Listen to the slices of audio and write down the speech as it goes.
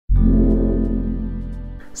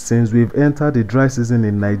Since we've entered the dry season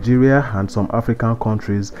in Nigeria and some African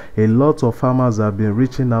countries, a lot of farmers have been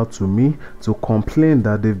reaching out to me to complain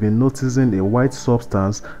that they've been noticing a white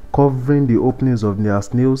substance covering the openings of their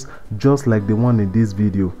snails, just like the one in this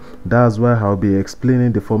video. That's why I'll be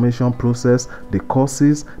explaining the formation process, the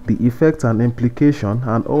causes, the effects and implication,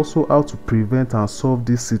 and also how to prevent and solve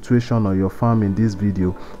this situation on your farm in this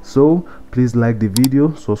video. So please like the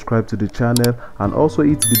video, subscribe to the channel, and also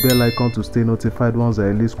hit the bell icon to stay notified once I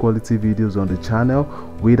release quality videos on the channel.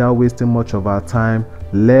 Without wasting much of our time,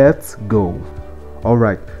 let's go.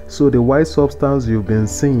 Alright, so the white substance you've been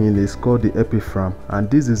seeing is called the epiphragm,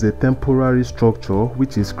 and this is a temporary structure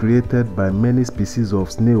which is created by many species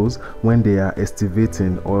of snails when they are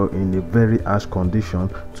aestivating or in a very harsh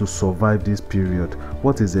condition to survive this period.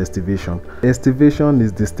 What is aestivation? Aestivation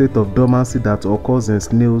is the state of dormancy that occurs in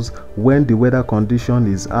snails when the weather condition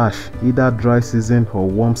is harsh, either dry season or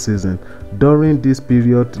warm season. During this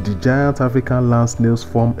period, the giant African land snails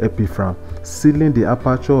form epiphragm, sealing the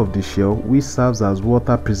aperture of the shell, which serves as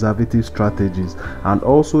water preservative strategies, and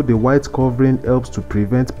also the white covering helps to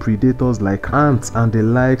prevent predators like ants and the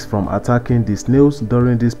likes from attacking the snails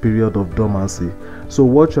during this period of dormancy. So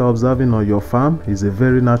what you're observing on your farm is a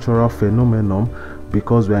very natural phenomenon,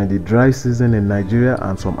 because we are in the dry season in Nigeria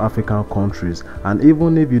and some African countries, and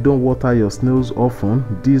even if you don't water your snails often,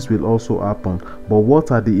 this will also happen. But what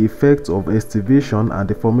are the effects of aestivation and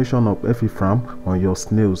the formation of epiphragm on your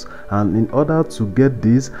snails? And in order to get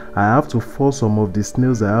this, I have to force some of the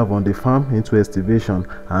snails I have on the farm into aestivation,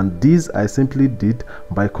 and this I simply did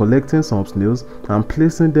by collecting some snails and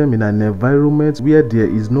placing them in an environment where there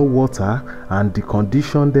is no water and the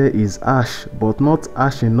condition there is harsh, but not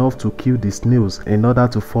harsh enough to kill the snails. In order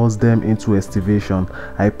to force them into aestivation,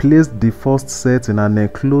 I placed the first set in an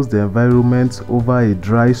enclosed environment over a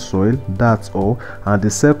dry soil, that's all, and the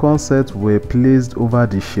second set were placed over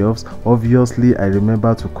the shelves. Obviously I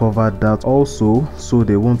remember to cover that also so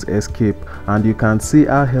they won't escape, and you can see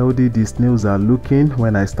how healthy the snails are looking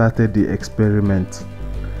when I started the experiment.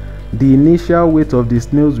 The initial weight of the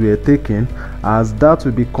snails we are taking, as that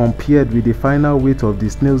will be compared with the final weight of the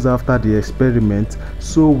snails after the experiment,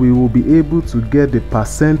 so we will be able to get the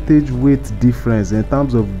percentage weight difference in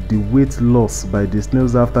terms of the weight loss by the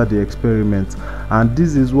snails after the experiment. And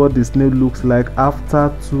this is what the snail looks like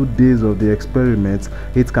after 2 days of the experiment.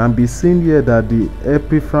 It can be seen here that the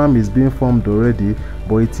epiphragm is being formed already,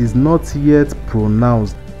 but it is not yet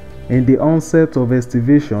pronounced. In the onset of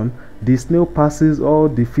aestivation, the snail passes all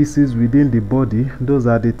the feces within the body, those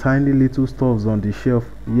are the tiny little stuffs on the shelf.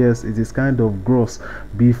 Yes, it is kind of gross,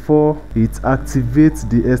 before it activates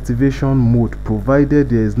the aestivation mode, provided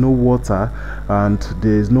there is no water and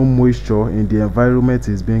there is no moisture in the environment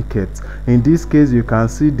is being kept. In this case, you can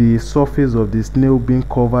see the surface of the snail being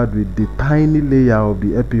covered with the tiny layer of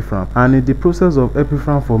the epiphragm, and in the process of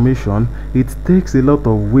epiphragm formation, it takes a lot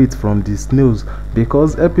of weight from the snails,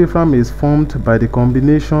 because epiphragm is formed by the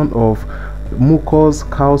combination of mucus,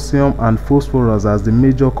 calcium and phosphorus as the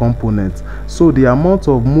major components. So the amount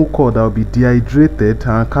of mucus that will be dehydrated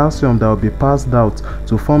and calcium that will be passed out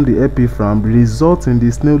to form the epiphragm results in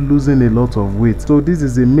the snail losing a lot of weight. So this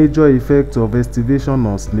is a major effect of aestivation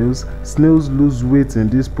on snails. Snails lose weight in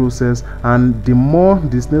this process, and the more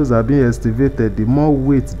the snails are being aestivated, the more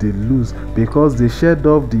weight they lose, because they shed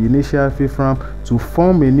off the initial epiphragm to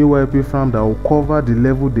form a new epiphragm that will cover the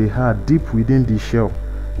level they had deep within the shell.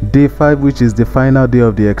 Day 5, which is the final day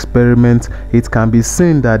of the experiment, it can be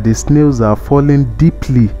seen that the snails are falling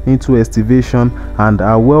deeply into aestivation and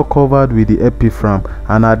are well covered with the epiphragm,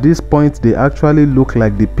 and at this point they actually look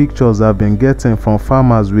like the pictures I've been getting from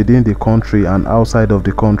farmers within the country and outside of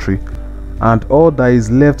the country. And all that is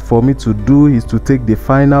left for me to do is to take the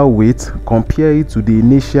final weight, compare it to the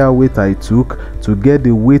initial weight I took to get the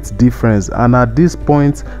weight difference, and at this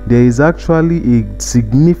point there is actually a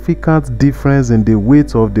significant difference in the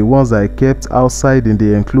weight of the ones I kept outside in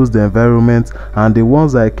the enclosed environment and the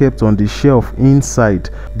ones I kept on the shelf inside.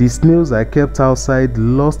 The snails I kept outside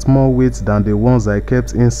lost more weight than the ones I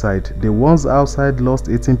kept inside. The ones outside lost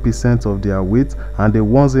 18% of their weight and the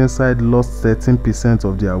ones inside lost 13%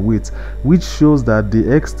 of their weight, which shows that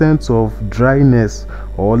the extent of dryness,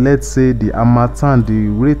 or let's say the harmattan, the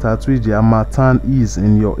rate at which the harmattan is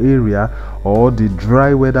in your area, or the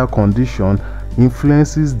dry weather condition,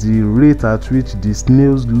 influences the rate at which the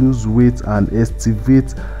snails lose weight and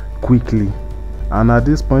aestivate quickly. And at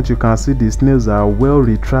this point you can see the snails are well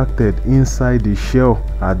retracted inside the shell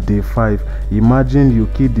at day 5. Imagine you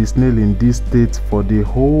keep the snail in this state for the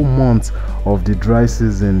whole month of the dry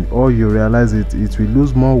season. All you realize it will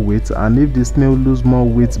lose more weight, and if the snail lose more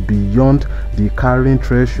weight beyond the carrying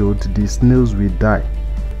threshold, the snails will die.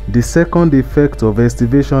 The second effect of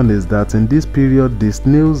aestivation is that in this period the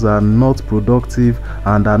snails are not productive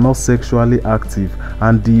and are not sexually active,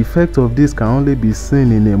 and the effect of this can only be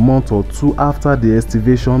seen in a month or two after the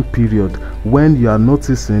aestivation period, when you are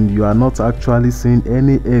noticing you are not actually seeing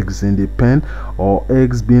any eggs in the pen or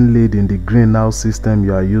eggs being laid in the greenhouse system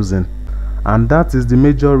you are using. And that is the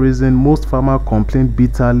major reason most farmers complain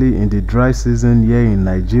bitterly in the dry season here in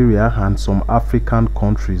Nigeria and some African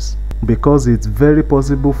countries, because it's very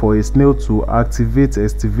possible for a snail to activate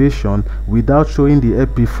aestivation without showing the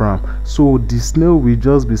epiphragm. So the snail will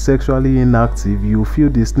just be sexually inactive. You feel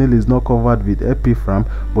the snail is not covered with epiphragm,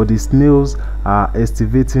 but the snails are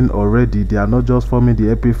aestivating already. They are not just forming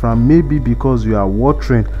the epiphragm, maybe because you are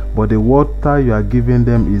watering, but the water you are giving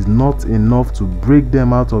them is not enough to break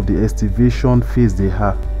them out of the aestivation phase they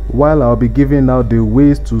have. While I'll be giving out the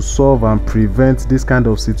ways to solve and prevent this kind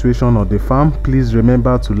of situation on the farm, please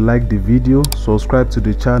remember to like the video, subscribe to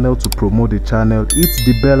the channel to promote the channel, hit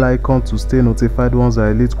the bell icon to stay notified once I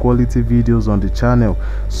release quality videos on the channel.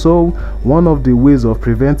 So one of the ways of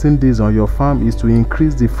preventing this on your farm is to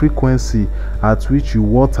increase the frequency at which you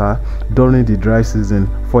water during the dry season.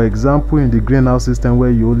 For example, in the greenhouse system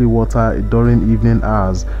where you only water during evening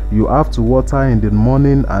hours, you have to water in the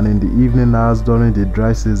morning and in the evening hours during the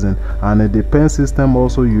dry season. And in the pen system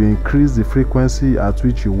also, you increase the frequency at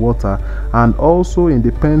which you water. And also in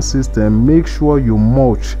the pen system, make sure you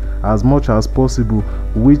mulch as much as possible,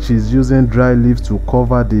 which is using dry leaves to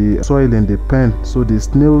cover the soil in the pen, so the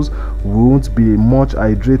snails won't be much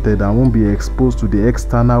hydrated and won't be exposed to the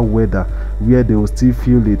external weather, where they will still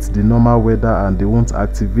feel it's the normal weather and they won't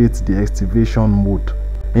activate the aestivation mode.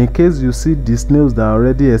 In case you see the snails that are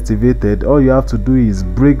already aestivated, all you have to do is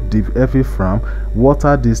break the epiphragm,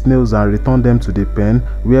 water the snails and return them to the pen,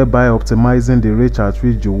 whereby optimizing the rate at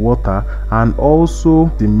which you water, and also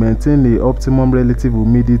to maintain the optimum relative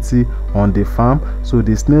humidity on the farm, so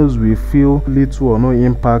the snails will feel little or no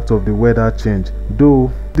impact of the weather change.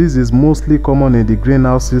 Though this is mostly common in the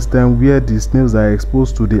greenhouse system where the snails are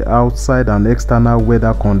exposed to the outside and external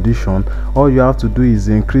weather condition, all you have to do is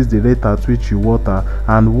increase the rate at which you water,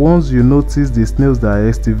 and once you notice the snails that are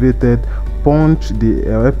aestivated, punch the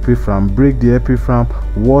epiphragm, break the epiphragm,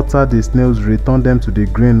 water the snails, return them to the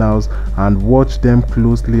greenhouse, and watch them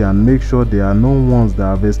closely and make sure there are no ones that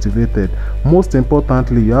have aestivated. Most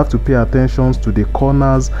importantly, you have to pay attention to the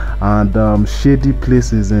corners and shady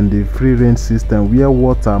places in the free range system where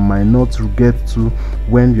water might not get to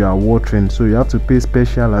when you are watering. So you have to pay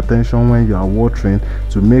special attention when you are watering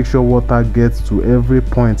to make sure water gets to every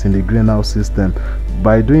point in the greenhouse system.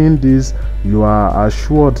 By doing this, you are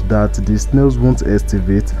assured that the snails won't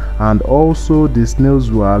aestivate, and also the snails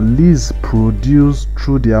will at least produce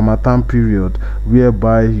through the harmattan period,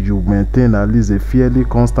 whereby you maintain at least a fairly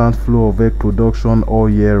constant flow of egg production all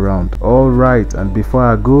year round. Alright, and before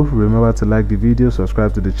I go, remember to like the video,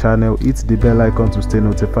 subscribe to the channel, hit the bell icon to stay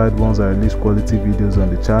notified once I release quality videos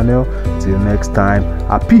on the channel. Till next time,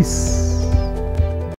 peace.